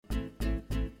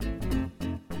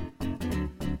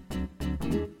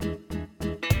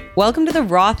Welcome to the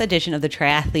Roth edition of the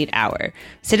Triathlete Hour.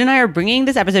 Sid and I are bringing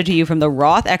this episode to you from the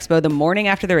Roth Expo the morning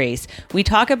after the race. We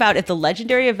talk about if the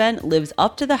legendary event lives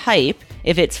up to the hype,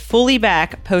 if it's fully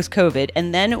back post-COVID,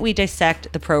 and then we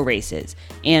dissect the pro races.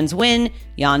 Anne's win,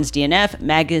 Jan's DNF,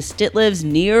 Magnus Ditlev's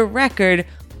near record,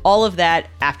 all of that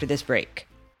after this break.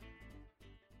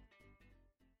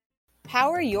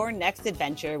 Power your next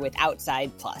adventure with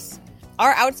Outside Plus.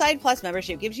 Our Outside Plus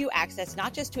membership gives you access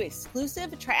not just to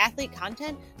exclusive triathlete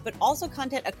content, but also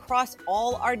content across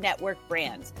all our network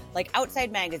brands, like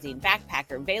Outside Magazine,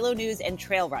 Backpacker, Velo News, and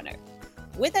Trail Runner.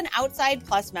 With an Outside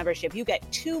Plus membership, you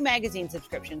get 2 magazine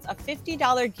subscriptions, a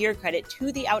 $50 gear credit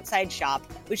to the Outside shop,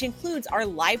 which includes our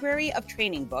library of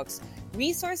training books,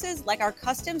 resources like our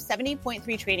custom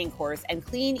 70.3 training course and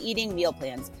clean eating meal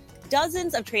plans,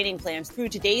 dozens of training plans through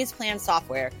today's plan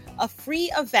software, a free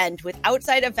event with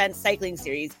Outside Events Cycling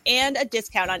Series, and a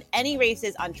discount on any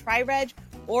races on Tri-Reg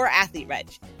or Athlete Reg.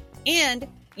 And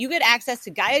you get access to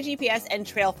Gaia GPS and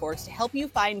Trailforce to help you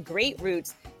find great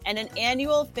routes and an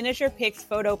annual Finisher Picks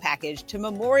photo package to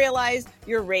memorialize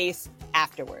your race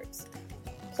afterwards.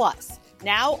 Plus,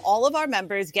 now all of our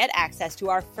members get access to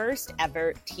our first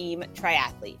ever Team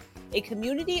Triathlete, a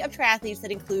community of triathletes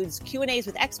that includes Q&As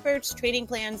with experts, training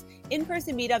plans,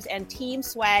 in-person meetups, and team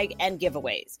swag and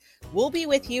giveaways. We'll be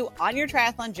with you on your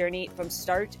triathlon journey from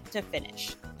start to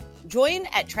finish. Join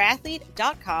at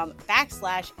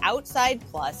triathlete.com/outside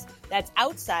plus. That's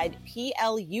outside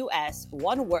PLUS,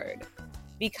 one word.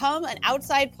 Become an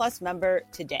Outside Plus member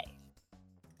today.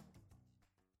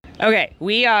 Okay,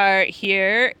 we are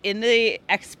here in the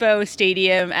Expo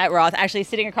Stadium at Roth, actually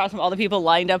sitting across from all the people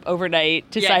lined up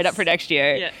overnight to sign up for next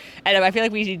year. Yeah. And I feel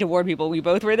like we need to warn people. We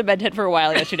both were in the med tent for a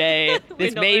while yesterday.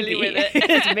 This may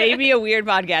be a weird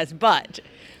podcast, but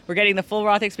we're getting the full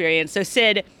Roth experience. So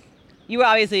Sid, you were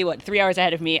obviously, 3 hours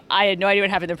ahead of me. I had no idea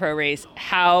what happened in the pro race.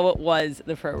 How was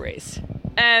the pro race?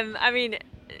 I mean,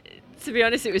 to be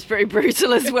honest, it was pretty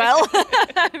brutal as well.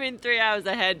 3 hours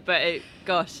ahead, but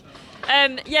gosh.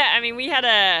 We had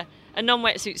a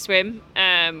non-wetsuit swim,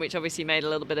 which obviously made a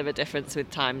little bit of a difference with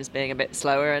times being a bit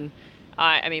slower. And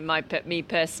me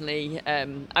personally,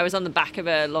 I was on the back of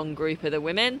a long group of the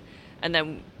women, and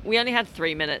then we only had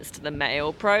 3 minutes to the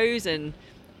male pros, and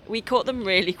we caught them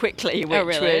really quickly,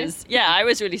 which was, I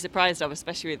was really surprised of,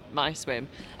 especially with my swim.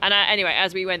 And anyway,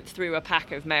 as we went through a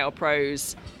pack of male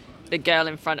pros, the girl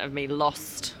in front of me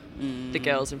lost the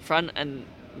girls in front, and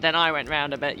then I went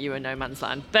round a bit. You were no man's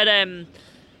land. But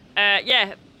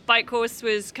bike course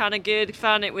was kind of good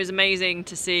fun. It was amazing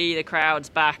to see the crowds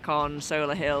back on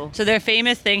Solar Hill. So their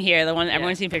famous thing here, the one that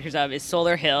everyone's seen pictures of, is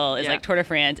Solar Hill. It's like Tour de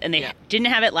France, and they didn't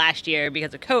have it last year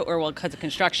because of because of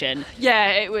construction.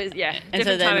 Yeah, it was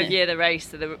different time of year the race,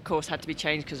 so the course had to be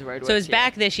changed because of roadworks. So it's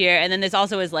back this year, and then this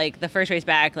also was like the first race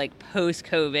back like post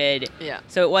COVID. Yeah.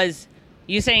 So it was.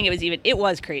 You saying it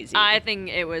was crazy. I think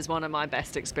it was one of my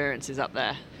best experiences up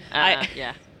there.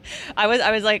 I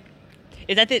was like,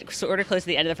 is that the sort of close to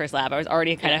the end of the first lap? I was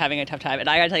already kind of having a tough time, and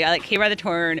I gotta tell you, I came around the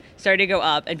turn, started to go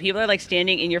up, and people are like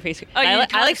standing in your face.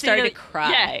 I started to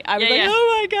cry. I was like,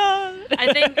 oh my god.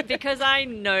 I think because I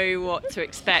know what to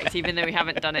expect, even though we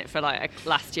haven't done it for like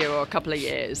last year or a couple of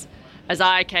years. As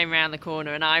I came around the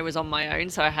corner, and I was on my own,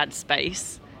 so I had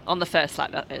space on the first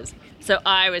lap, that is. So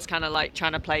I was kind of like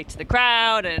trying to play to the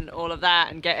crowd and all of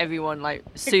that and get everyone like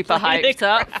super hyped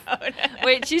up,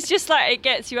 which is just like, it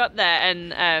gets you up there.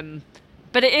 And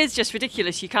but it is just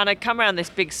ridiculous. You kind of come around this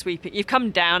big sweeping, you've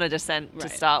come down a descent to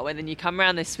start with, and you come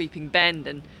around this sweeping bend,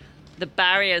 and the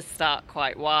barriers start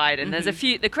quite wide, and there's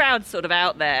the crowd's sort of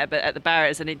out there, but at the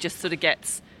barriers, and it just sort of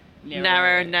gets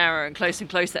narrower and narrower and closer and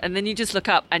closer, and then you just look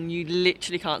up and you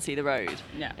literally can't see the road.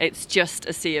 It's just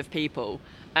a sea of people.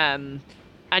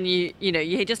 And you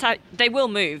just have, they will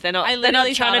move. They're not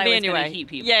trying to be anyway. Hit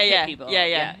people.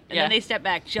 Yeah. And then they step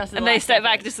back just. And they step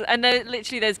back and they're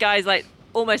literally, there's guys like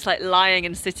almost like lying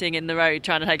and sitting in the road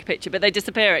trying to take a picture, but they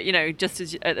disappear. Just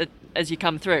as you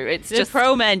come through. It's the just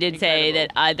pro men did say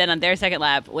that then on their second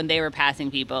lap when they were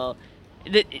passing people,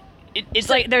 it's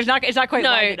like it's not quite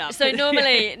wide enough. So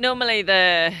normally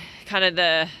the kind of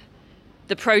the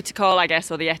protocol, I guess,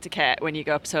 or the etiquette when you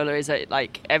go up solar is that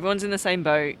like everyone's in the same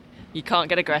boat. You can't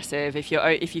get aggressive. If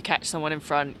you catch someone in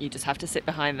front, you just have to sit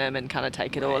behind them and kind of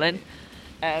take it all in.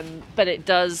 But it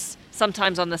does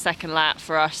sometimes on the second lap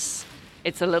for us.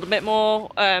 It's a little bit more.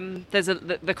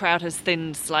 The crowd has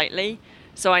thinned slightly,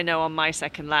 so I know on my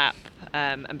second lap,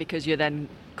 and because you're then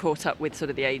caught up with sort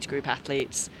of the age group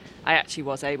athletes, I actually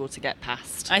was able to get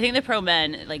past. I think the pro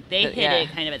men, like, they hit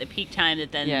it kind of at the peak time,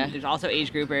 that then there's also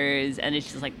age groupers, and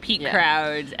it's just like peak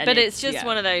crowds. And but it's just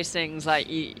one of those things, like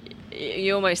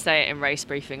you almost say it in race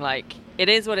briefing, like it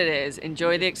is what it is.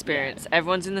 Enjoy the experience.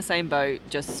 Everyone's in the same boat.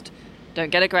 Just don't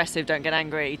get aggressive, don't get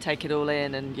angry, take it all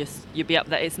in, and you'll be up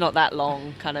there. It's not that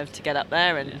long kind of to get up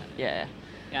there, and Yeah,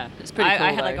 it's pretty cool.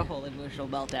 I had though. like a whole emotional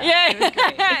meltdown. Yeah, It was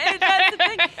great. that's the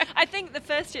thing. I think the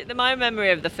first year, my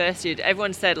memory of the first year,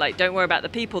 everyone said like, don't worry about the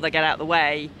people, they get out of the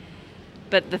way.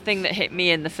 But the thing that hit me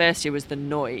in the first year was the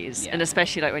noise, and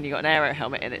especially like when you got an aero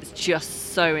helmet in, it's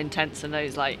just so intense, and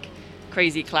those like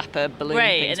crazy clapper balloon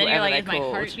things, And then you're whatever like, they're is my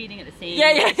called. heart beating at the same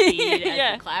Yeah. speed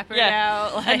as the clapper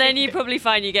now? Like, And then you probably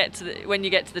find when you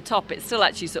get to the top, it still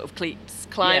actually sort of keeps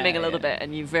climbing a little bit,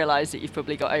 and you've realised that you've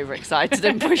probably got overexcited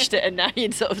and pushed it, and now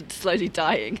you're sort of slowly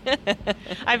dying.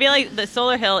 I feel like the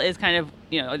Solar Hill is kind of,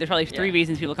 there's probably three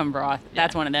reasons people come for Roth.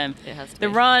 That's one of them. It has to The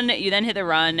be. run, you then hit the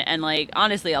run, and like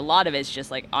honestly, a lot of it's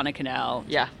just like on a canal.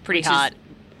 Yeah, pretty which hot. is-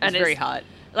 And and very it's- hot.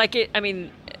 Like it, I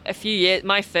mean, a few years,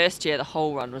 my first year, the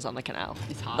whole run was on the canal.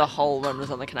 It's hot. The whole run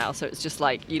was on the canal, so it's just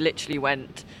like you literally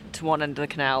went to one end of the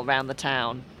canal, round the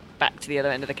town, back to the other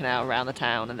end of the canal, around the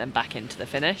town, and then back into the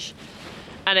finish.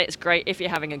 And it's great if you're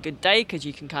having a good day because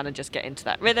you can kind of just get into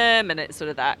that rhythm, and it's sort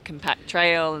of that compact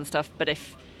trail and stuff. But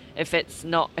if you're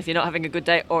not having a good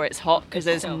day, or it's hot because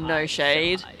there's so no hot,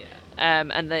 shade. so hot, yeah.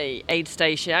 And the aid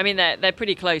station, I mean, they're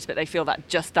pretty close, but they feel that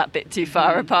just that bit too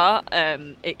far apart.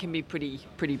 It can be pretty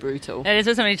brutal. That is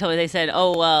what somebody told me. They said,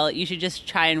 "Oh well, you should just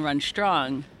try and run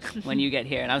strong when you get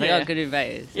here." And I was like, Yeah. "Oh, good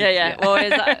advice." Yeah.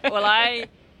 Well,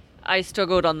 I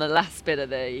struggled on the last bit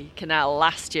of the canal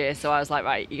last year, so I was like,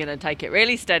 right, you're going to take it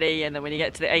really steady, and then when you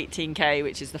get to the 18k,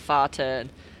 which is the far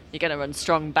turn, you're going to run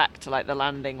strong back to like the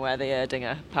landing where the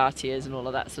Erdinger party is and all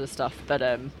of that sort of stuff. But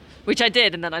which I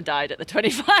did, and then I died at the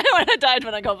 25 when I died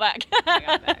when I got back.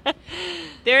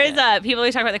 There is people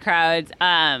always talk about the crowds.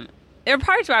 There are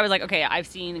parts where I was like, okay, I've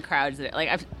seen crowds that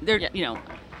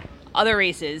other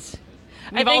races.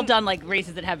 We've all think- done like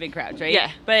races that have big crowds, right?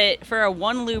 Yeah. But for a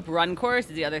one loop run course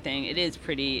is the other thing. It is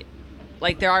pretty,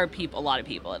 like there are a lot of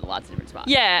people at lots of different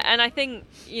spots. Yeah, and I think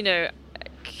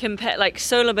compare like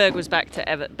Solarberg was back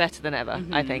to better than ever.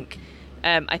 I think.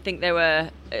 I think there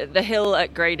were the hill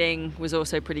at Grading was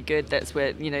also pretty good. That's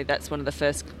where that's one of the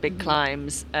first big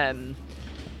climbs.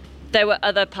 There were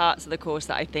other parts of the course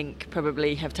that I think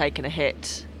probably have taken a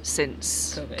hit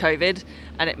since COVID,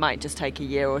 and it might just take a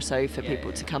year or so for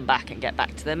people to come back and get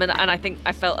back to them. And I think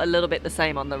I felt a little bit the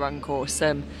same on the run course.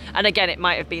 And again, it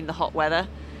might have been the hot weather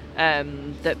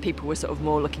that people were sort of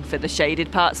more looking for the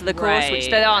shaded parts of the course, which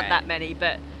there aren't that many,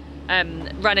 but.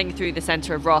 Running through the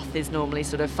centre of Roth is normally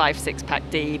sort of 5-6 pack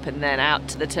deep, and then out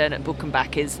to the turn at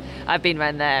Buchenbach I've been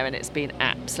around there, and it's been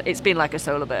like a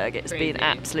Solarberg. It's been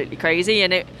absolutely crazy,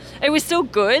 and it was still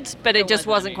good, but it just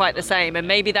wasn't quite the same. And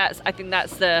maybe I think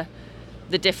that's the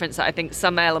difference. That I think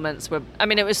some elements were. I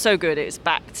mean, it was so good. It's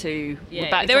back to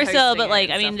There were still, but like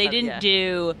I mean, they didn't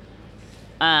do.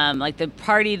 Like the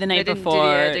party the night before.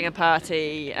 They didn't do a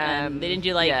party. They didn't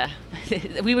do like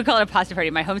we would call it a pasta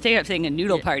party. My homestay kept saying a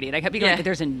noodle party, and I kept being like,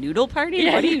 "There's a noodle party?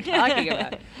 What are you talking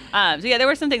about?" So there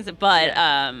were some things, but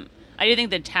I do think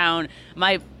the town.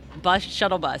 My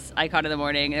shuttle bus I caught in the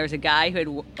morning. There was a guy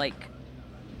who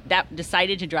had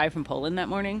decided to drive from Poland that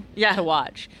morning to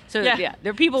watch. So there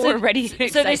are people who were ready.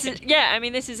 So this is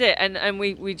this is it. And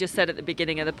we just said at the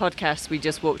beginning of the podcast, we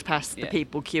just walked past the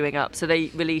people queuing up. So they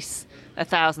release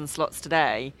 1,000 slots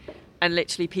today, and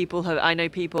literally I know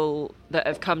people that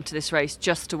have come to this race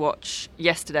just to watch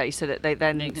yesterday, so that they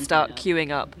then start queuing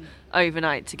up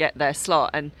overnight to get their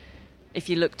slot. And if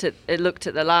you looked at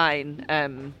the line,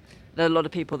 there are a lot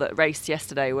of people that raced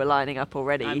yesterday were lining up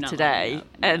already today,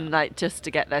 and like just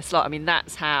to get their slot. I mean,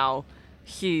 that's how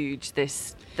huge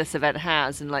this event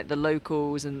has, and like the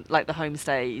locals and like the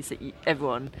homestays that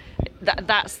everyone.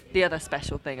 That's the other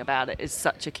special thing about it, is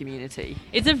such a community.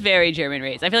 It's a very German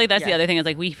race. I feel like that's the other thing, is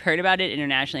like we've heard about it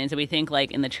internationally, and so we think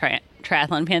like in the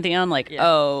triathlon pantheon, like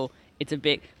oh, it's a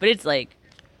big, but it's like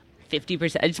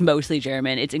 50%. It's mostly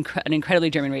German. It's an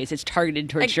incredibly German race. It's targeted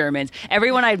towards Germans.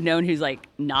 Everyone I've known who's like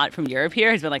not from Europe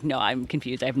here has been like, no, I'm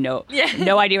confused. I have no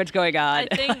idea what's going on.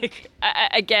 I think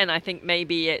again, I think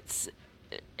maybe it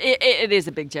is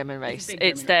a big German race.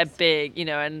 It's their big,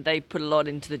 and they put a lot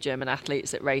into the German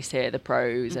athletes that race here, the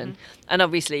pros, and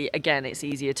obviously again, it's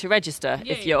easier to register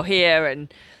if you're here,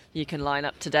 and you can line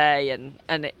up today,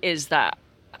 and it is that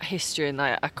history and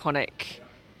that iconic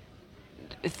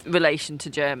relation to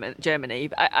Germany.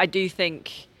 I do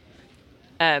think,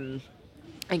 again,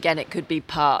 it could be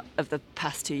part of the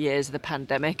past 2 years of the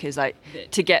pandemic, is like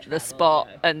to get the spot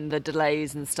and the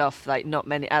delays and stuff. Like not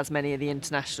as many of the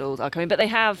internationals are coming, but they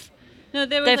have. No,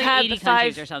 there was they've like had 80 the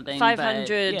countries or something.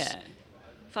 500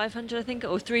 500, I think,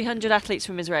 or 300 athletes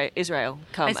from Israel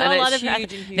come. I saw and a lot it's of.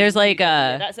 huge and huge. There's like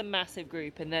that's a massive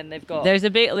group, and then they've got. There's a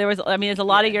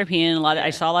lot of European, I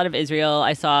saw a lot of Israel.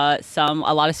 I saw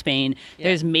a lot of Spain. Yeah.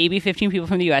 There's maybe 15 people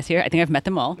from the U.S. here. I think I've met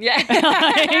them all. Yeah.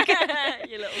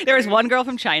 There was one girl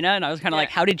from China, and I was kind of like,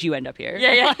 how did you end up here?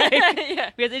 Yeah.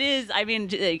 Because it is, I mean,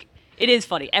 like, it is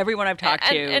funny. Everyone I've talked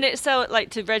to. And it's so,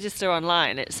 like, to register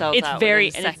online, it sells It's out very-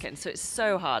 within and seconds, so it's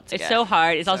so hard to It's get. so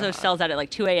hard. It also hard. sells out at like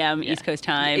 2 a.m. East Coast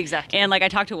time. Exactly. And like I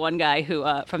talked to one guy who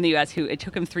from the U.S. who it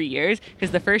took him 3 years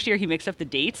because the first year he mixed up the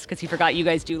dates because he forgot you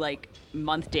guys do like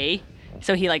month day.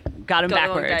 So he like got him Got the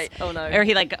wrong backwards. date. Oh, no. Or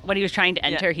he like when he was trying to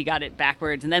enter, Yeah. he got it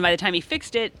backwards. And then by the time he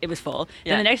fixed it, it was full.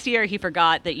 Yeah. Then the next year he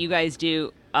forgot that you guys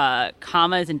do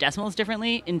commas and decimals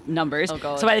differently in numbers. Oh,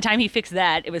 God. So by the time he fixed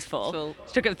that, it was full. Full.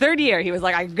 It took him third year. He was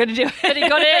like, I'm gonna do it. But he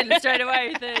got in straight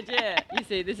away, third year. You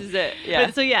see, this is it. Yeah.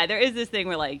 But, so yeah, there is this thing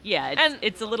where like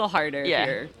it's a little harder Yeah. if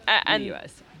you're And in the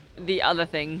US. The other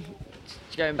thing,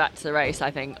 going back to the race,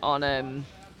 I think, on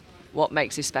what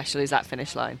makes it special is that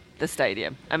finish line, the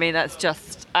stadium. I mean, that's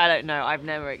just, I don't know, I've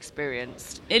never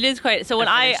experienced It is quite. So a when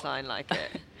finish line like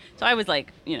it. So I was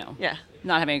like, Yeah.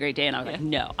 not having a great day, and I was like,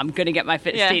 no, I'm gonna get my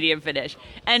Yeah. stadium finish.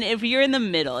 And if you're in the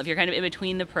middle, if you're kind of in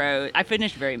between the pros, I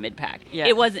finished very mid-pack. Yeah.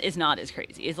 It's not as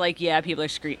crazy. It's like, yeah, people are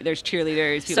screaming. There's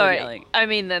cheerleaders. People are Sorry, yelling. I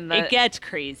mean, then It gets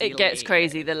crazy. It gets late.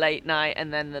 crazy, the late night,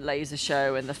 and then the laser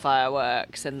show, and the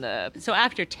fireworks, and the So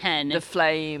after 10,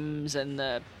 flames, and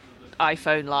the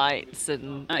iPhone lights,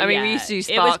 and I mean, we yeah, used to use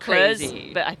it was sparklers,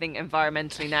 crazy. but I think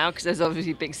environmentally now, because there's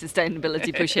obviously a big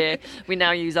sustainability push here, we now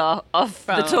use the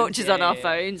Phones, torches on our yeah.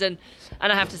 phones, and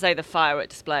I have to say the firework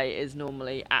display is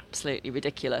normally absolutely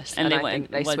ridiculous, And and they I went-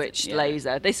 think they was- switched yeah.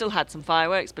 laser. They still had some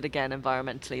fireworks, but again,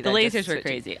 environmentally, the they're just lasers were switching.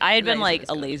 crazy. I had been Laser like was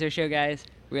a good. laser show, guys.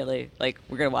 Really, like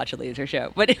we're gonna watch a laser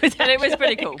show, but it was And it was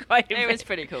pretty actually cool. quite It was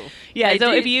pretty cool. Yeah, They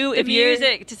so do- if you- the if you're-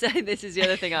 music, to say this is the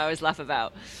other thing I always laugh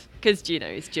about, because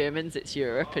it's Germans, it's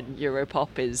Europe, and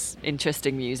Europop is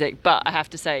interesting music. But I have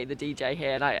to say the DJ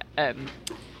here, and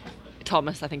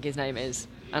Thomas, I think his name is,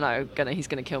 and he's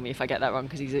gonna kill me if I get that wrong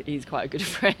because he's quite a good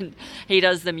friend. He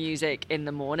does the music in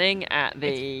the morning at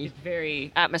the It's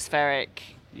very atmospheric.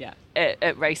 yeah.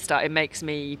 At race start, it makes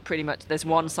me pretty much. There's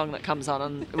one song that comes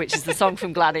on, which is the song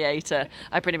from Gladiator.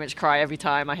 I pretty much cry every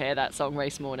time I hear that song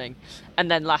race morning.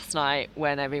 And then last night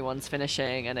when everyone's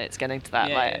finishing and it's getting to that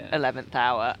Yeah. 11th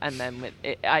hour, and then with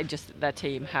it, their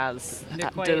team has They're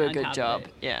quite do a on good top of job.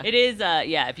 it. Yeah, It is,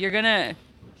 yeah, if you're gonna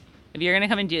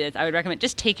come and do this, I would recommend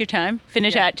just take your time,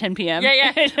 finish at 10 p.m.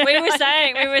 Yeah. We were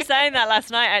saying that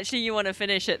last night. Actually, you want to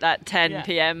finish at that 10 Yeah.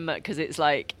 p.m. because it's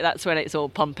like that's when it's all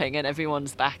pumping and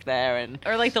everyone's back there and.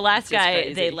 Or like the last It's just guy,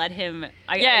 crazy. they let him.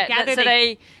 I so gather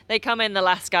they come in. The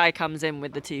last guy comes in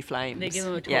with the two flames. they give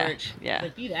him a Yeah, torch. Yeah,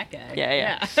 Like, be that guy.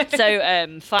 yeah.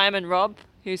 So fireman Rob,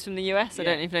 who's from the US, I Yeah.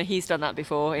 don't even know, he's done that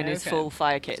before in his Okay. full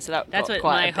fire kit. So That's got what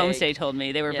quite my a big, homestay told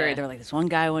me. They were Yeah. they were like, this one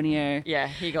guy one year. Yeah,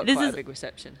 he got This quite is- a big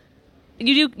reception.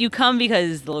 You come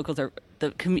because the locals are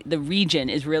the region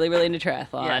is really into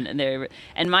triathlon, Yeah.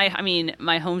 and my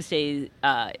homestay,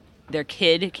 their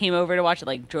kid came over to watch it,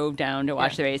 like drove down to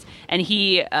watch Yeah. the race, and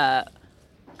he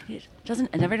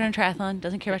doesn't never done triathlon,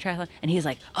 doesn't care about triathlon, and he's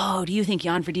like, oh, do you think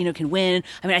Jan Frodeno can win?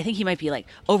 I mean, I think he might be like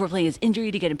overplaying his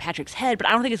injury to get in Patrick's head, but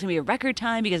I don't think it's gonna be a record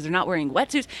time because they're not wearing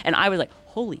wetsuits. And I was like,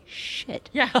 holy shit.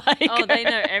 Yeah. Like- Oh, they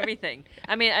know everything.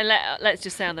 I mean, and let's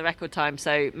just say on the record time.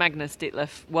 So Magnus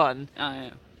Ditlev won Oh, yeah.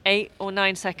 8 or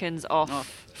 9 seconds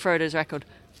off Frodo's record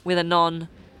with a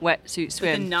non-wetsuit It's a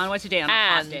swim. non-wetsuit day on a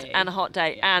hot day. And a hot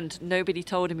day. Yeah. And nobody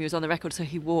told him he was on the record, so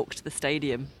he walked the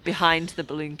stadium behind the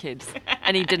balloon kids.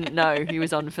 And he didn't know he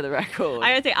was on for the record.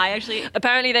 I would say I actually.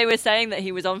 Apparently they were saying that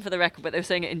he was on for the record, but they were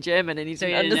saying it in German and he So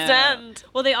didn't you didn't understand. know.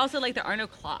 Well, they also there are no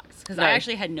clocks because No. I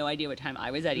actually had no idea what time I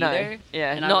was at No. either.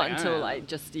 Yeah, And I was not like, I until don't know. like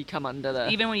just you come under the...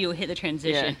 Even when you hit the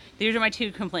transition. Yeah. These are my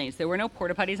two complaints. There were no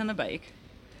porta potties on the bike.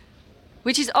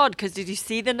 Which is odd, because did you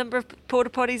see the number of porta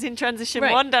potties in transition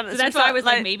one down at So the that's why I start, was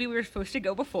like, maybe we were supposed to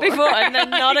go before. before and then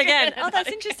not Like, again. Oh, not that's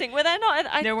again. interesting. Were there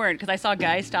not? There weren't because I saw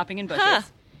guys stopping in bushes. Huh.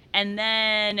 And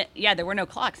then there were no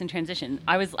clocks in transition.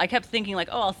 I kept thinking like,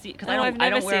 oh, I'll see because I've I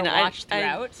never don't wear a seen it. watch I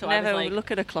throughout. So never I was like,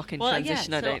 look at a clock in well,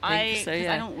 transition. yeah, I so don't think so. 'cause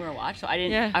Yeah, I don't wear a watch, so I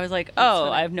didn't. Yeah. I was like, That's oh,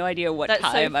 funny. I have no idea what That's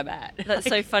so- time I'm at. that's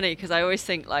so funny because I always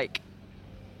think like.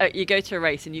 You go to a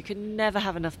race and you can never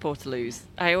have enough portaloos.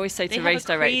 I always say They to have a race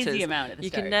crazy directors, amount at the you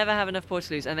start. can never have enough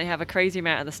portaloos, and they have a crazy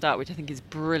amount at the start, which I think is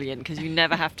brilliant because you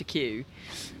never have to queue.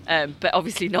 But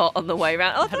obviously not on the way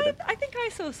around. Although I think I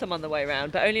saw some on the way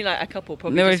around, but only like a couple.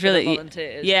 Probably There just was for the really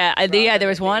volunteers. there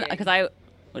was rather one than because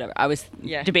being- I was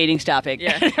Yeah. debating stopping.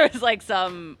 Yeah. There was like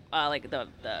some like the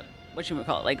what should we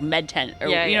call it, like med tent, or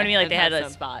Yeah, you know what I mean? Like and they had a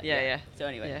some. spot. Yeah. So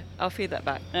anyway, Yeah, I'll feed that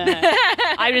back.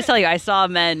 I'm just telling you, I saw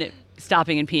men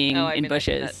stopping and peeing Oh, I in mean,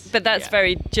 bushes. but that's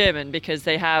very German because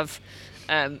they have.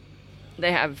 I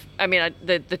mean,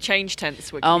 the change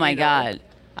tents were. Oh my communal. god.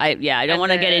 I don't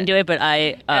want to get into it, but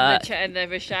and there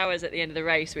were showers at the end of the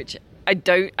race, which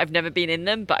I've never been in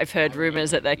them, but I've heard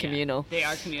rumors that they're communal. They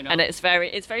are communal. And it's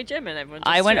very German. Everyone.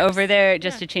 I went over there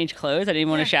just to change clothes. I didn't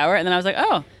want to shower, and then I was like,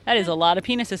 "Oh, that is a lot of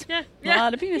penises." Yeah, a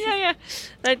lot of penises. Yeah.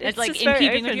 It's like just in very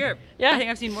keeping with open. Europe. Yeah, I think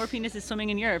I've seen more penises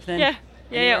swimming in Europe than Yeah.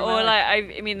 anywhere in my Or life.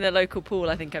 like I mean, the local pool.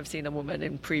 I think I've seen a woman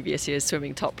in previous years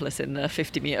swimming topless in the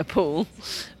 50-meter pool.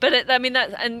 But I mean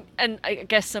that, and I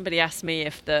guess somebody asked me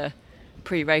if the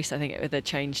pre-race, I think it was the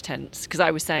change tents, because I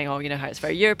was saying, oh, you know how it's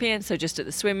very European, so just at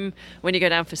the swim, when you go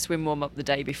down for swim warm up the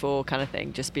day before kind of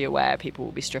thing, just be aware people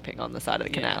will be stripping on the side of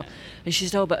the canal. And she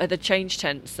said, oh, but are the change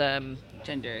tents gender?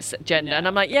 No. And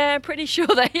I'm like, yeah, pretty sure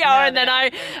they are. No, and then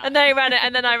I ran it,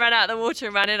 and then I ran out of the water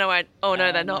and ran in. I went, oh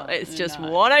no, they're not. It's just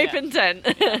one open tent.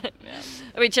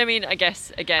 Which I mean, I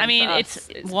guess again. I mean, for it's us,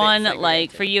 a bit one, like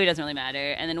segregated. for you it doesn't really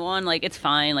matter, and then one, like it's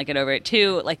fine, like get over it.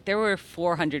 Two, like there were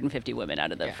 450 women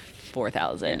out of the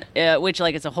 4,000, which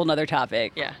like it's a whole nother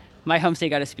topic. Yeah. My homestay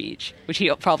got a speech, which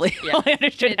he probably Yeah. only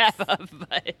understood It's- half of,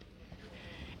 but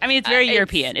I mean it's very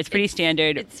European. It's pretty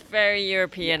standard. It's very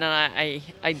European, and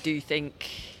I do think,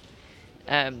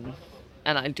 and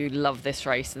I do love this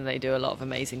race, and they do a lot of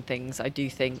amazing things. I do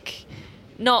think,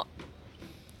 not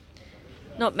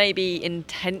maybe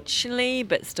intentionally,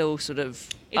 but still sort of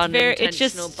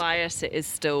unintentional bias. It is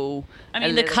still. I mean, a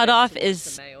the little bit cutoff towards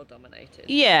is- the male dominated.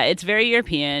 Yeah, it's very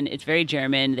European. It's very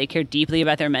German. They care deeply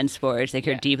about their men's sports. They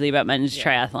care deeply about men's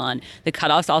triathlon. The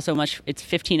cutoff's also it's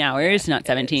 15 hours, not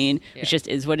 17, which just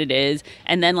is what it is.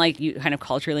 And then, like, you kind of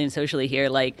culturally and socially here,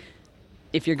 like,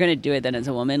 if you're going to do it then as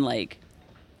a woman, like,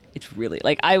 it's really,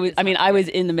 like, I was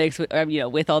in the mix with,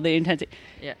 with all the intensity.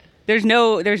 Yeah. There's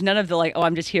none of the, like, oh,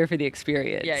 I'm just here for the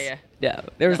experience. Yeah. No,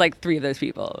 there was like 3 of those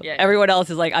people. Yeah. Everyone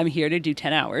else is like, I'm here to do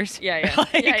 10 hours. Yeah.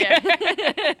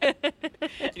 And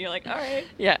you're like, all right,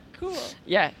 Yeah. cool.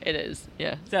 Yeah, it is.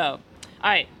 Yeah. So, all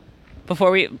right, before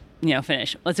we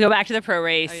finish, let's go back to the pro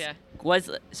race. Oh,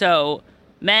 yeah. So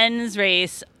men's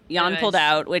race, Jan Nice. pulled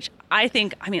out, which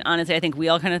honestly, I think we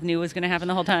all kind of knew was going to happen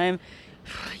the whole time.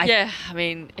 I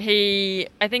mean, I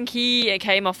think he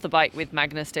came off the bike with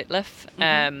Magnus Ditlev,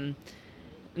 and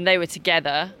they were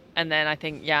together. And then I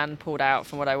think Jan pulled out,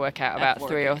 from what I work out, about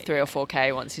 3 or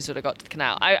 4K once he sort of got to the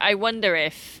canal. I wonder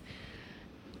if,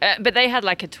 but they had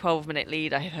like a 12-minute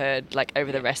lead, I heard, like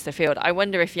over the rest of the field. I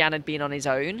wonder if Jan had been on his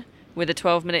own with a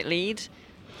 12-minute lead,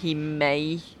 he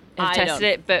may have tested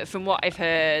it. But from what I've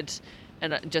heard,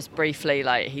 and just briefly,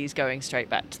 like he's going straight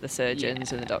back to the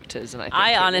surgeons and the doctors. And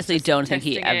I honestly don't think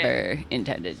he ever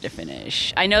intended to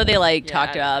finish. I know they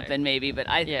talked up and maybe, but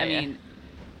I mean,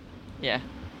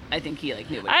 I think he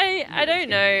knew. I don't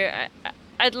know.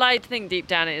 I'd like to think deep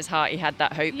down in his heart he had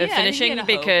that hope of finishing,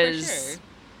 because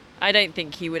I don't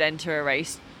think he would enter a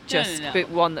race just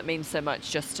one that means so much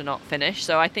just to not finish.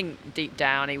 So I think deep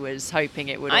down he was hoping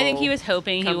it would. I think he was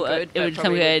hoping it would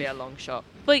come good. Be a long shot.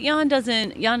 But Jan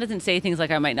doesn't say things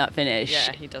like I might not finish.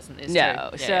 Yeah, he doesn't. It's no,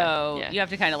 true. So you have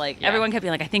to kind of everyone kept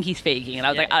being like, I think he's faking, and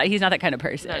I was like, he's not that kind of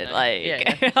person. No.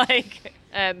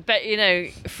 But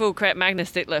full credit,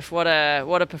 Magnus Ditlev. What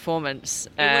a performance!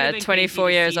 24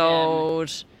 years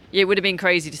old. Yeah, it would have been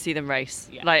crazy to see them race.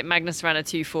 Yeah. Like Magnus ran a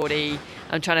 2:40.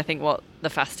 I'm trying to think what the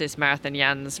fastest marathon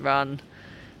Jan's run.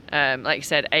 Like you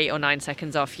said, 8 or 9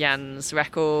 seconds off Jan's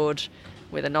record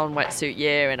with a non-wetsuit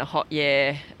year in a hot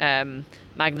year.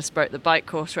 Magnus broke the bike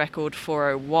course record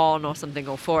 4:01 or something,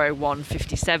 or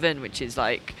 4:01:57, which is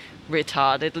like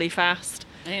retardedly fast.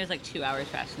 I think it was like 2 hours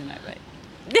faster than that, right?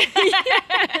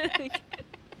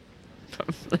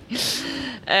 Probably.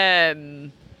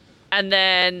 And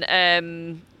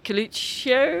then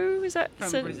Coluccio, is that?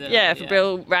 From Brazil, yeah, from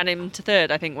Brazil, ran him to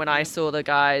third. I think when I saw the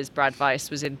guys, Brad Weiss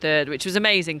was in third, which was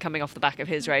amazing coming off the back of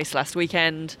his race last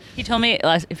weekend. He told me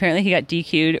apparently he got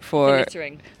DQ'd for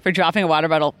dropping a water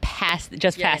bottle past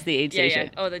the aid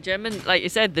station. Oh, the German, like you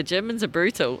said, the Germans are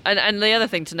brutal. And the other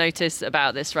thing to notice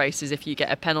about this race is if you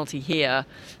get a penalty here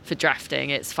for drafting,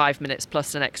 it's 5 minutes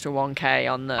plus an extra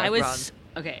 1K on the run.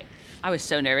 Okay. I was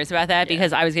so nervous about that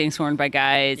because I was getting swarmed by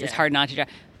guys. Yeah. It's hard not to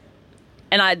draft.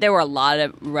 And there were a lot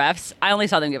of refs. I only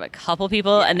saw them give a couple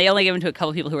people, and they only gave them to a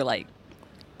couple people who were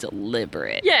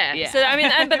deliberate. Yeah. So I mean,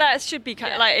 but that should be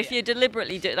kind of if you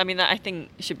deliberately do. I mean, that I think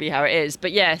should be how it is.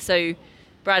 But yeah, so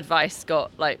Brad Weiss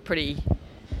got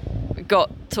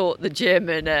taught the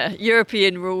German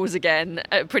European rules again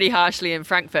pretty harshly in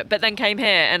Frankfurt, but then came here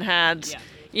and had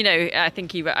I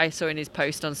think I saw in his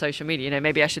post on social media,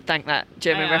 maybe I should thank that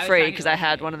German I was referee talking because about I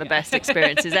had one of the best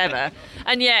experiences ever.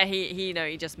 And yeah,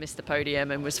 he just missed the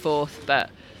podium and was fourth, but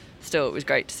still it was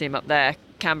great to see him up there.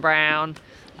 Cam Brown,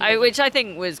 which I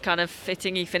think was kind of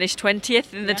fitting. He finished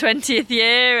 20th in the 20th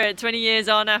year, 20 years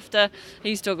on after.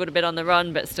 He struggled a bit on the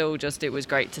run, but still it was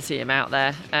great to see him out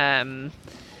there.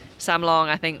 Sam Long,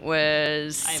 I think,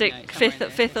 was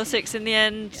fifth or sixth in the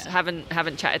end. Yeah.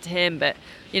 Haven't chatted to him, but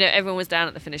everyone was down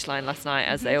at the finish line last night,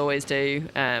 as they always do,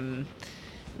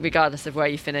 regardless of where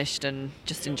you finished, and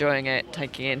just enjoying it,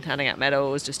 handing out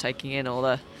medals, just taking in all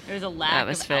the There was a lack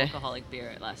atmosphere. of alcoholic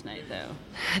beer last night, though.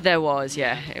 There was,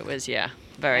 yeah. It was, yeah.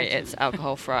 It's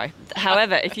alcohol free.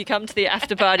 However, if you come to the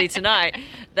after party tonight,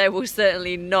 there will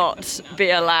certainly not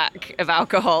be a lack of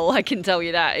alcohol. I can tell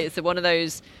you that. It's one of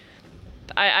those.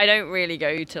 I don't really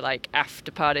go to like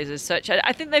after parties as such.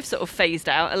 I think they've sort of phased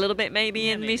out a little bit maybe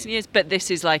in recent years, but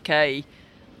this is like I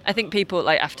think people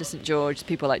like after St. George,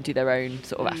 people like do their own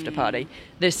sort of after party.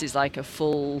 This is like a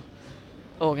full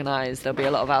organised. There'll be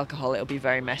a lot of alcohol. It'll be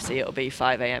very messy. It'll be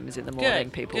 5 a.m. in the morning.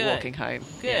 People walking home.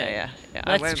 Good. Yeah.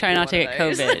 Let's try not to get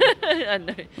COVID. I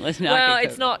know. Let's not. Well, get COVID.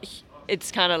 it's not.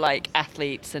 It's kind of like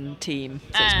athletes and team,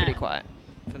 so it's pretty quiet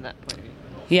from that point of view.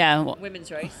 Yeah.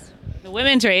 Women's race. The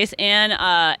women's race,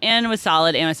 Anne was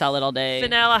solid. Anne was solid all day.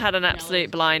 Fenella had an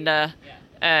absolute blinder.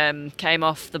 Came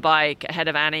off the bike ahead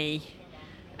of Annie.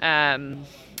 Annie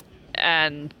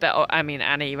ran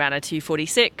a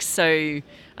 2:46, so and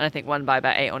I think won by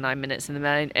about 8 or 9 minutes in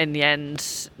the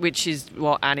end, which is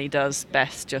what Annie does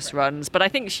best, just runs. But I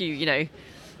think she,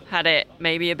 had it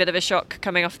maybe a bit of a shock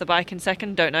coming off the bike in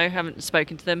second. Don't know, haven't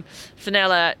spoken to them.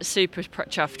 Fenella, super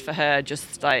chuffed for her,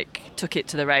 just like took it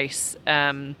to the race.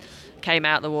 Came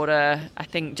out the water, I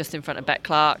think just in front of Beck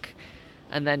Clark,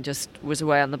 and then just was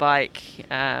away on the bike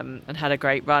and had a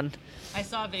great run. I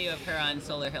saw a video of her on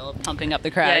Solar Hill pumping up the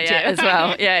crowd too. As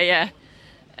well. Yeah.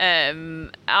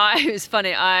 It was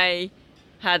funny. I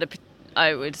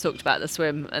would talked about the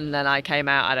swim, and then I came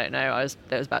out. I don't know.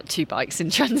 There was about 2 bikes in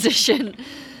transition.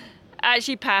 I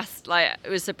actually passed. I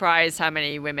was surprised how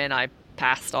many women I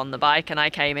passed on the bike, and I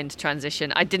came into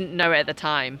transition. I didn't know it at the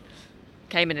time.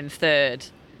 Came in third.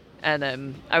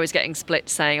 And I was getting split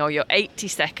saying, "Oh, you're 80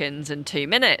 seconds and 2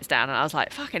 minutes down," and I was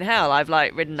like, "Fucking hell!" I've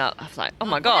ridden up. I was like, "Oh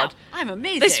my god, wow, I'm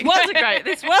amazing." This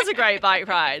was a great bike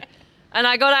ride. And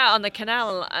I got out on the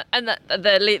canal, and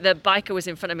the biker was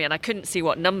in front of me, and I couldn't see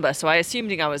what number, so I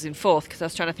assumed I was in fourth because I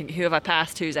was trying to think who have I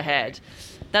passed, who's ahead.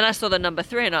 Then I saw the number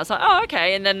 3, and I was like, "Oh,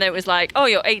 okay." And then it was like, "Oh,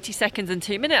 you're 80 seconds and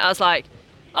 2 minutes." I was like,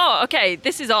 "Oh, okay,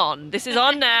 this is on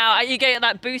now." You get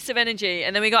that boost of energy,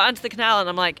 and then we got onto the canal, and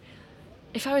I'm like,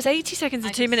 if I was 80 seconds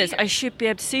and 2 minutes, I should be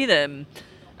able to see them.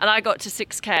 And I got to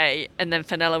 6K, and then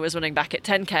Fenella was running back at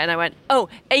 10K, and I went,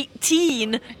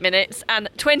 18 minutes and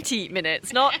 20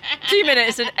 minutes, not 2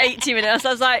 minutes and 80 minutes. I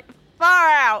was like, far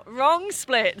out, wrong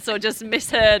splits, or just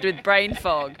misheard with brain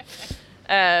fog.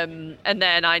 And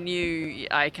then I knew,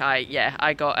 I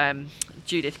got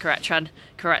Judith Karatchan.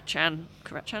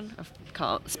 I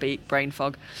can't speak, brain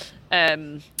fog.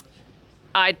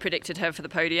 I'd predicted her for the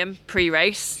podium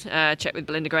pre-race, checked with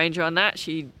Belinda Granger on that.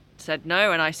 She said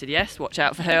no, and I said yes, watch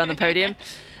out for her on the podium.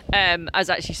 I was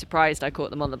actually surprised I caught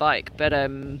them on the bike, but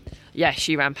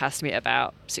she ran past me at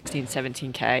about 16,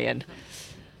 17K, and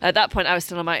at that point I was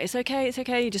still on it's okay,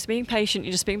 you're just being patient,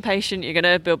 you're going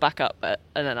to build back up. And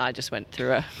then I just went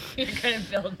through You're going to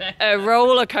build back a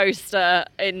roller coaster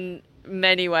in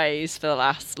many ways for the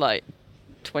last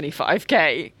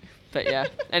 25K. But yeah,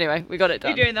 anyway, we got it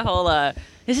done. You're doing the whole,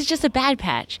 this is just a bad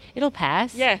patch. It'll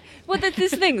pass. Yeah. Well,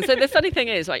 this thing. So the funny thing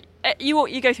is,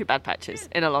 you go through bad patches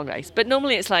in a long race, but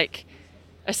normally it's like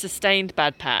a sustained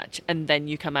bad patch, and then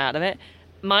you come out of it.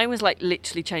 Mine was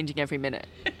literally changing every minute.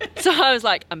 So I was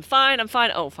like, I'm fine.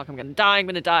 Oh, fuck, I'm going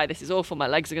to die. This is awful. My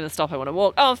legs are going to stop. I want to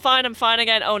walk. Oh, I'm fine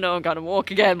again. Oh, no, I'm going to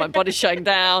walk again. My body's shutting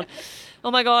down. Oh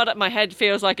my God, my head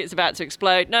feels like it's about to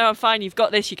explode. No, I'm fine. You've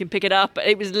got this. You can pick it up.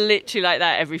 It was literally like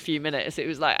that every few minutes. It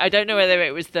was I don't know whether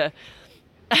it was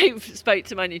I spoke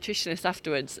to my nutritionist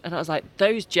afterwards, and I was like,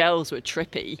 those gels were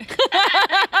trippy.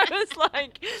 I was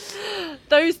like,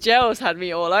 those gels had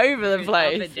me all over the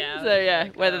place. Up and down. So yeah,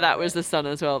 whether that was the sun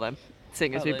as well then,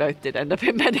 seeing as we both did end up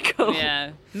in medical.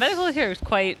 Yeah. Medical here is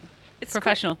quite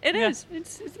professional. It is.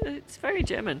 It's very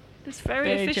German. It's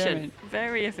very efficient. German.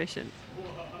 Very efficient.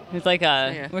 It's like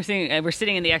we're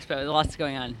sitting in the expo. There's lots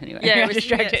going on. Anyway, yeah, we're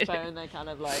distracted. In the expo, and they're kind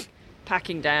of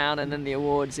packing down, and then the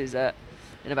awards is in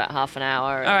about half an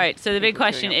hour. All right. So the big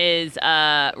question is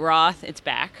Roth. It's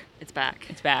back. It's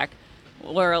back.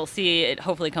 We'll see it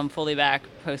hopefully come fully back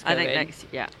post-COVID. I think next.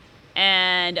 Yeah.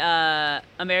 And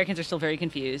Americans are still very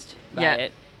confused by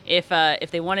it.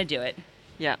 if they want to do it,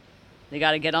 Yeah. they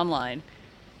got to get online.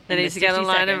 They in need the to get 60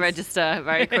 online and seconds. register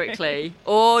very quickly,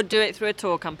 or do it through a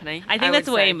tour company. I think that's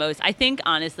the would way say. most. I think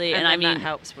honestly, and I then mean, that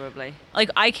helps probably. like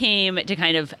I came to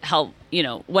kind of help,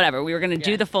 whatever. We were going to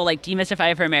do Yeah. the full like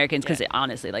demystify it for Americans because Yeah.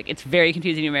 honestly, like it's very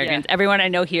confusing to Americans. Yeah. Everyone I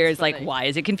know here is like, funny. why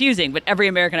is it confusing? But every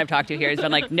American I've talked to here has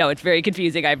been like, no, it's very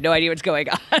confusing. I have no idea what's going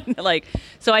on. Like,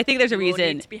 so I think there's a You all reason.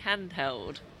 need to be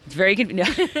handheld. It's very no.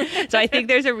 So I think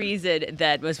there's a reason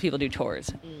that most people do tours,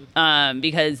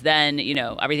 because then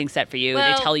everything's set for you.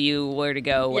 Well, they tell you where to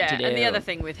go, what to do. And the other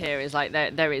thing with here is like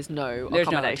there is no There's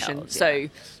no accommodation. hotels, So yeah.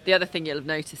 the other thing you'll have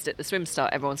noticed at the swim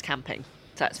start, everyone's camping.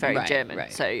 So that's very Right, German.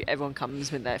 right. So everyone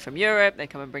comes when they're from Europe. They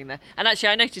come and bring their. And actually,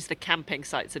 I noticed the camping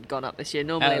sites had gone up this year.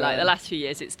 Normally, like really? the last few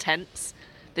years, it's tents.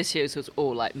 This year's was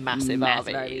all like massive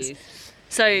Massive RVs. RVs.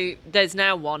 So there's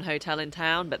now one hotel in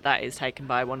town, but that is taken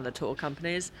by one of the tour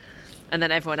companies. And then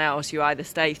everyone else, you either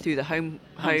stay through the homestay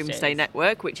Homestays.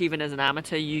 network, which even as an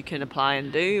amateur you can apply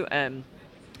and do.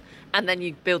 And then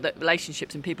you build that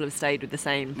relationships, and people have stayed with the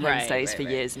same Right, homestays right, for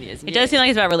right. years and years and It years. does seem like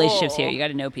it's about relationships Or- here. You got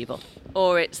to know people.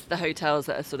 Or it's the hotels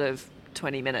that are sort of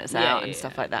 20 minutes Yeah, out yeah, and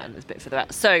stuff yeah. like that, and there's a bit further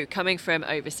out. So coming from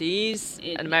overseas,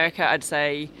 in America, I'd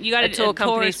say You gotta- a tour a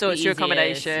company tour's the sorts your easiest,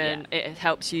 accommodation. It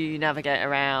helps you navigate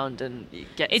around and you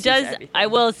get It to see does. everything. I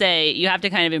will say you have to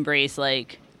kind of embrace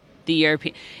like the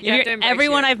European. You have to embrace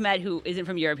Everyone Europe. I've met who isn't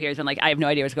from Europe here has been like, I have no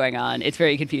idea what's going on. It's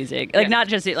very confusing. Like Yeah. not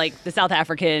just like the South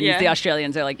Africans, Yeah. the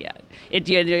Australians are like, yeah,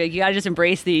 you gotta just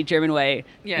embrace the German way.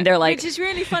 Yeah. And they're like, which is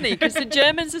really funny because the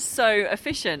Germans are so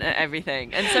efficient at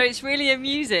everything, and so it's really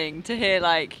amusing to hear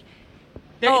like.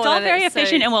 it's all and very it's so-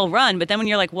 efficient and well run. But then when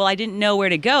you're like, well, I didn't know where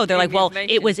to go. They're Yeah, like, the well,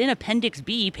 information. it was in Appendix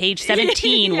B, page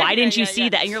 17. Yeah, Why didn't you yeah, see yeah.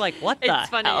 that? And you're like, what the It's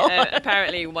funny. hell?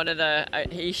 Apparently, one of the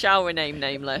he shall remain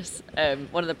nameless.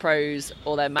 One of the pros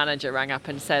or their manager rang up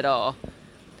and said, "Oh,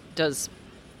 does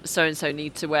so and so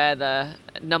need to wear the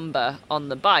number on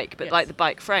the bike, but Yes. like the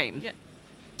bike frame?" Yeah.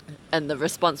 And the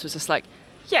response was just like,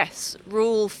 "Yes,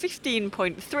 Rule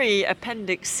 15.3,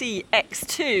 Appendix C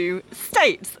X2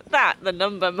 states that the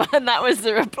number," and that was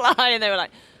the reply. And they were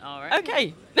like, All right.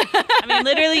 "Okay." I mean,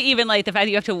 literally, even like the fact that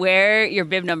you have to wear your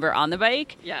bib number on the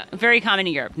bike. Yeah. Very common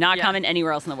in Europe, not Yeah. common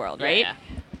anywhere else in the world, right? Yeah.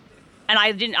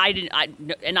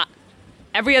 And not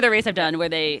every other race I've done where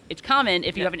it's common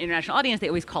if you Yeah. have an international audience, they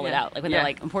always call it Yeah. out. Like when Yeah. they're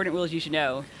like, important rules you should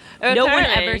know. No one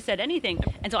Apparently- ever said anything.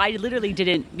 And so I literally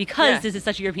didn't, because Yeah. this is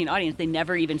such a European audience, they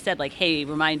never even said like, hey,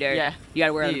 reminder, Yeah. you got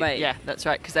to wear it on the bike. Yeah, that's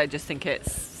right, because I just think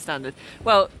it's standard.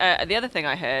 Well, the other thing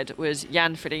I heard was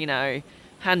Jan Frodeno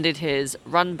handed his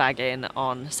run bag in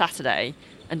on Saturday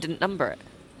and didn't number it.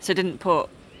 So didn't put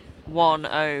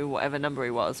 10, whatever number he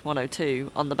was,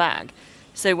 102, on the bag.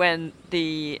 So when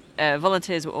the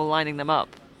volunteers were all lining them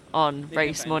up on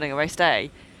race morning or race day,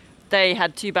 they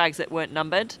had 2 bags that weren't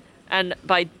numbered. And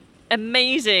by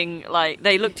amazing, like,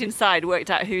 they looked inside, worked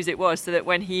out whose it was, so that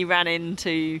when he ran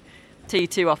into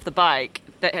T2 off the bike,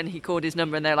 and he called his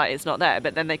number and they're like, it's not there,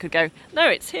 but then they could go, no,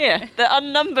 it's here, the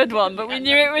unnumbered one, but we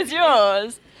knew it was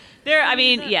yours. I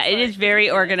mean, yeah, it is very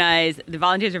organized. The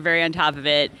volunteers are very on top of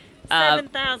it.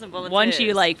 7,000 volunteers. Once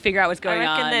you like figure out what's going I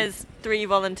reckon on. there's 3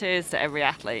 volunteers to every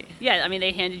athlete. Yeah, I mean,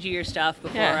 they handed you your stuff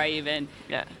before Yeah. I even.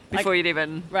 Yeah, before you'd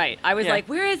even... Right. I was Yeah. like,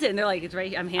 where is it? And they're like, it's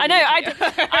right. I'm handing I know. it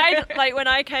to you. I like when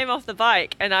I came off the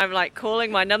bike and I'm like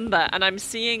calling my number and I'm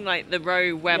seeing like the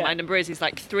row where Yeah. my number is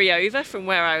like 3 over from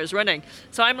where I was running.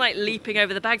 So I'm like leaping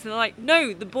over the bags and they're like,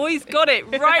 "No, the boy's got it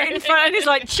right in front," and he's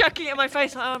like chucking it in my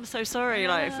face. Like, "Oh, I'm so sorry."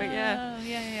 Like, yeah. Oh,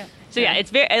 yeah. So yeah,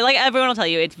 it's very, like everyone will tell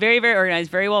you, it's very, very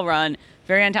organized, very well run,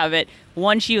 very on top of it.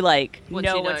 Once you like Once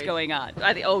know you what's know. going on.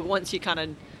 I think once you kind of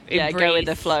go with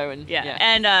the Embrace. flow and Yeah.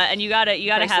 And you gotta Taste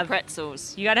the have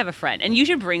pretzels. you gotta have a friend, and you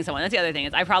should bring someone. That's the other thing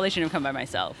is I probably shouldn't have come by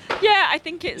myself. Yeah, I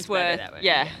think it's better worth. that way.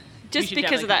 Yeah, You just should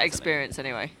because definitely of that come with experience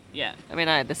anyway. Yeah. I mean,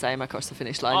 I had the same across the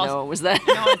finish line. Also- No one was there.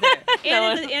 No one's there.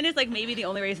 No And it's like maybe the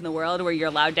only race in the world where you're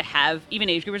allowed to have, even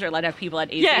age groupers are allowed to have people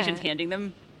at aid Yeah. stations handing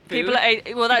them food. People at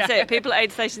aid, well, that's Yeah. it. People at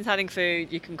aid stations having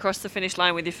food. You can cross the finish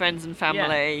line with your friends and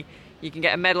family. You can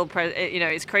get a medal.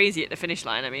 It's crazy at the finish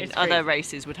line. I mean, It's other crazy.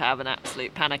 races would have an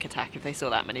absolute panic attack if they saw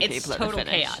that many It's people at total the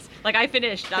finish. chaos. Like I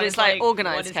finished, I But was it's like what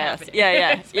organised is chaos.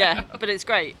 happening? Yeah. But it's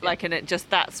great. Like, and it just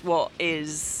that's what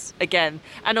is again.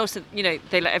 And also,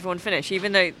 they let everyone finish,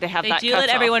 even though they have They that. do let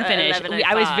cut-off everyone at fine.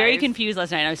 I was very 11:05. confused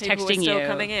last night. And I was People texting were still you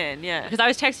coming in. Yeah. because I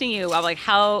was texting you. I'm like,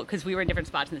 how? Because we were in different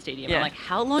spots in the stadium. Yeah. I'm like,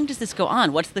 how long does this go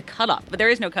on? What's the cutoff? But there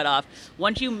is no cutoff.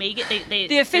 Once you make it, they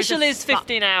The official there's a is spot-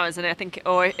 15 hours, and I think,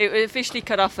 or it officially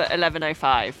cut off at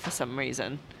 11:05 for some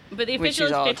reason. But the which official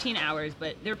is is odd. 15 hours.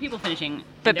 But there were people finishing.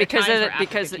 But their because times of were after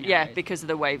 15 hours. because of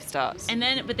the wave starts. And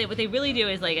then, what they really do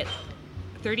is like,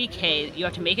 30K. You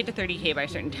have to make it to 30K by a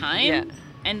certain time. Yeah.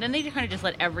 And then they kind of just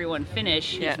let everyone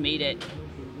finish who's made it.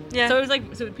 Yeah. So it was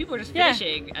like, so people were just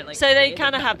finishing. At like, so they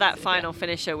kind of have that final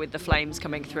finisher with the flames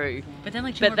coming through. But then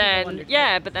like two more people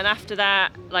undertook. But then after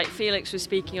that, like Felix was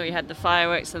speaking, or you had the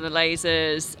fireworks and the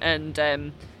lasers,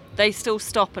 and they still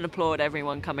stop and applaud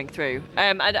everyone coming through.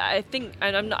 I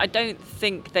don't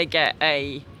think they get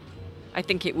a. I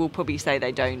think it will probably say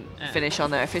they don't finish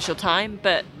on their official time,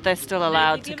 but they're still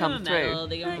allowed to come through.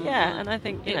 And I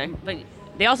think But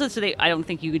they also, I don't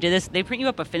think you did this. They print you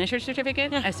up a finisher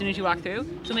certificate as soon as you walk through.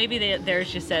 So maybe theirs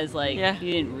just says like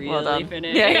you didn't really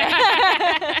finish.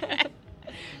 Yeah.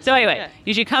 So anyway,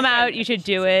 you should come out. You should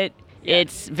do it. Yeah.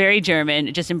 It's very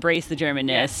German. Just embrace the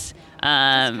Germanness.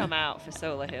 Just come out for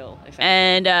Solar Hill.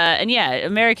 And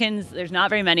Americans, there's not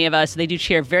very many of us, so they do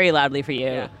cheer very loudly for you.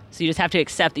 Yeah. So you just have to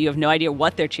accept that you have no idea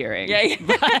what they're cheering. Yeah.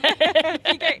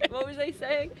 What was they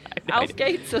saying?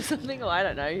 Aufgeht's or something? Oh, I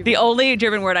don't know. The only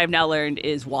German word I've now learned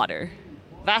is water.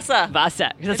 Wasser.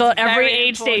 Because that's all every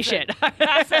aid station.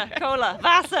 Wasser, cola,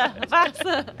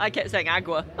 Wasser. I kept saying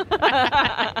agua.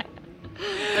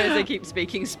 They keep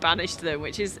speaking Spanish to them,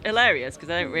 which is hilarious because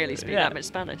I don't really speak that much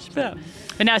Spanish. But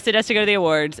now Sid has to go to the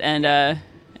awards, and I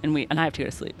have to go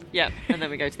to sleep. Yeah, and then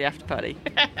we go to the after party.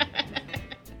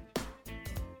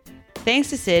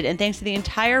 Thanks to Sid, and thanks to the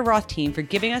entire Roth team for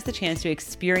giving us the chance to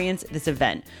experience this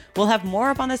event. We'll have more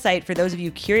up on the site for those of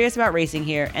you curious about racing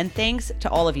here, and thanks to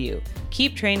all of you.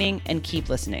 Keep training and keep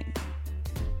listening.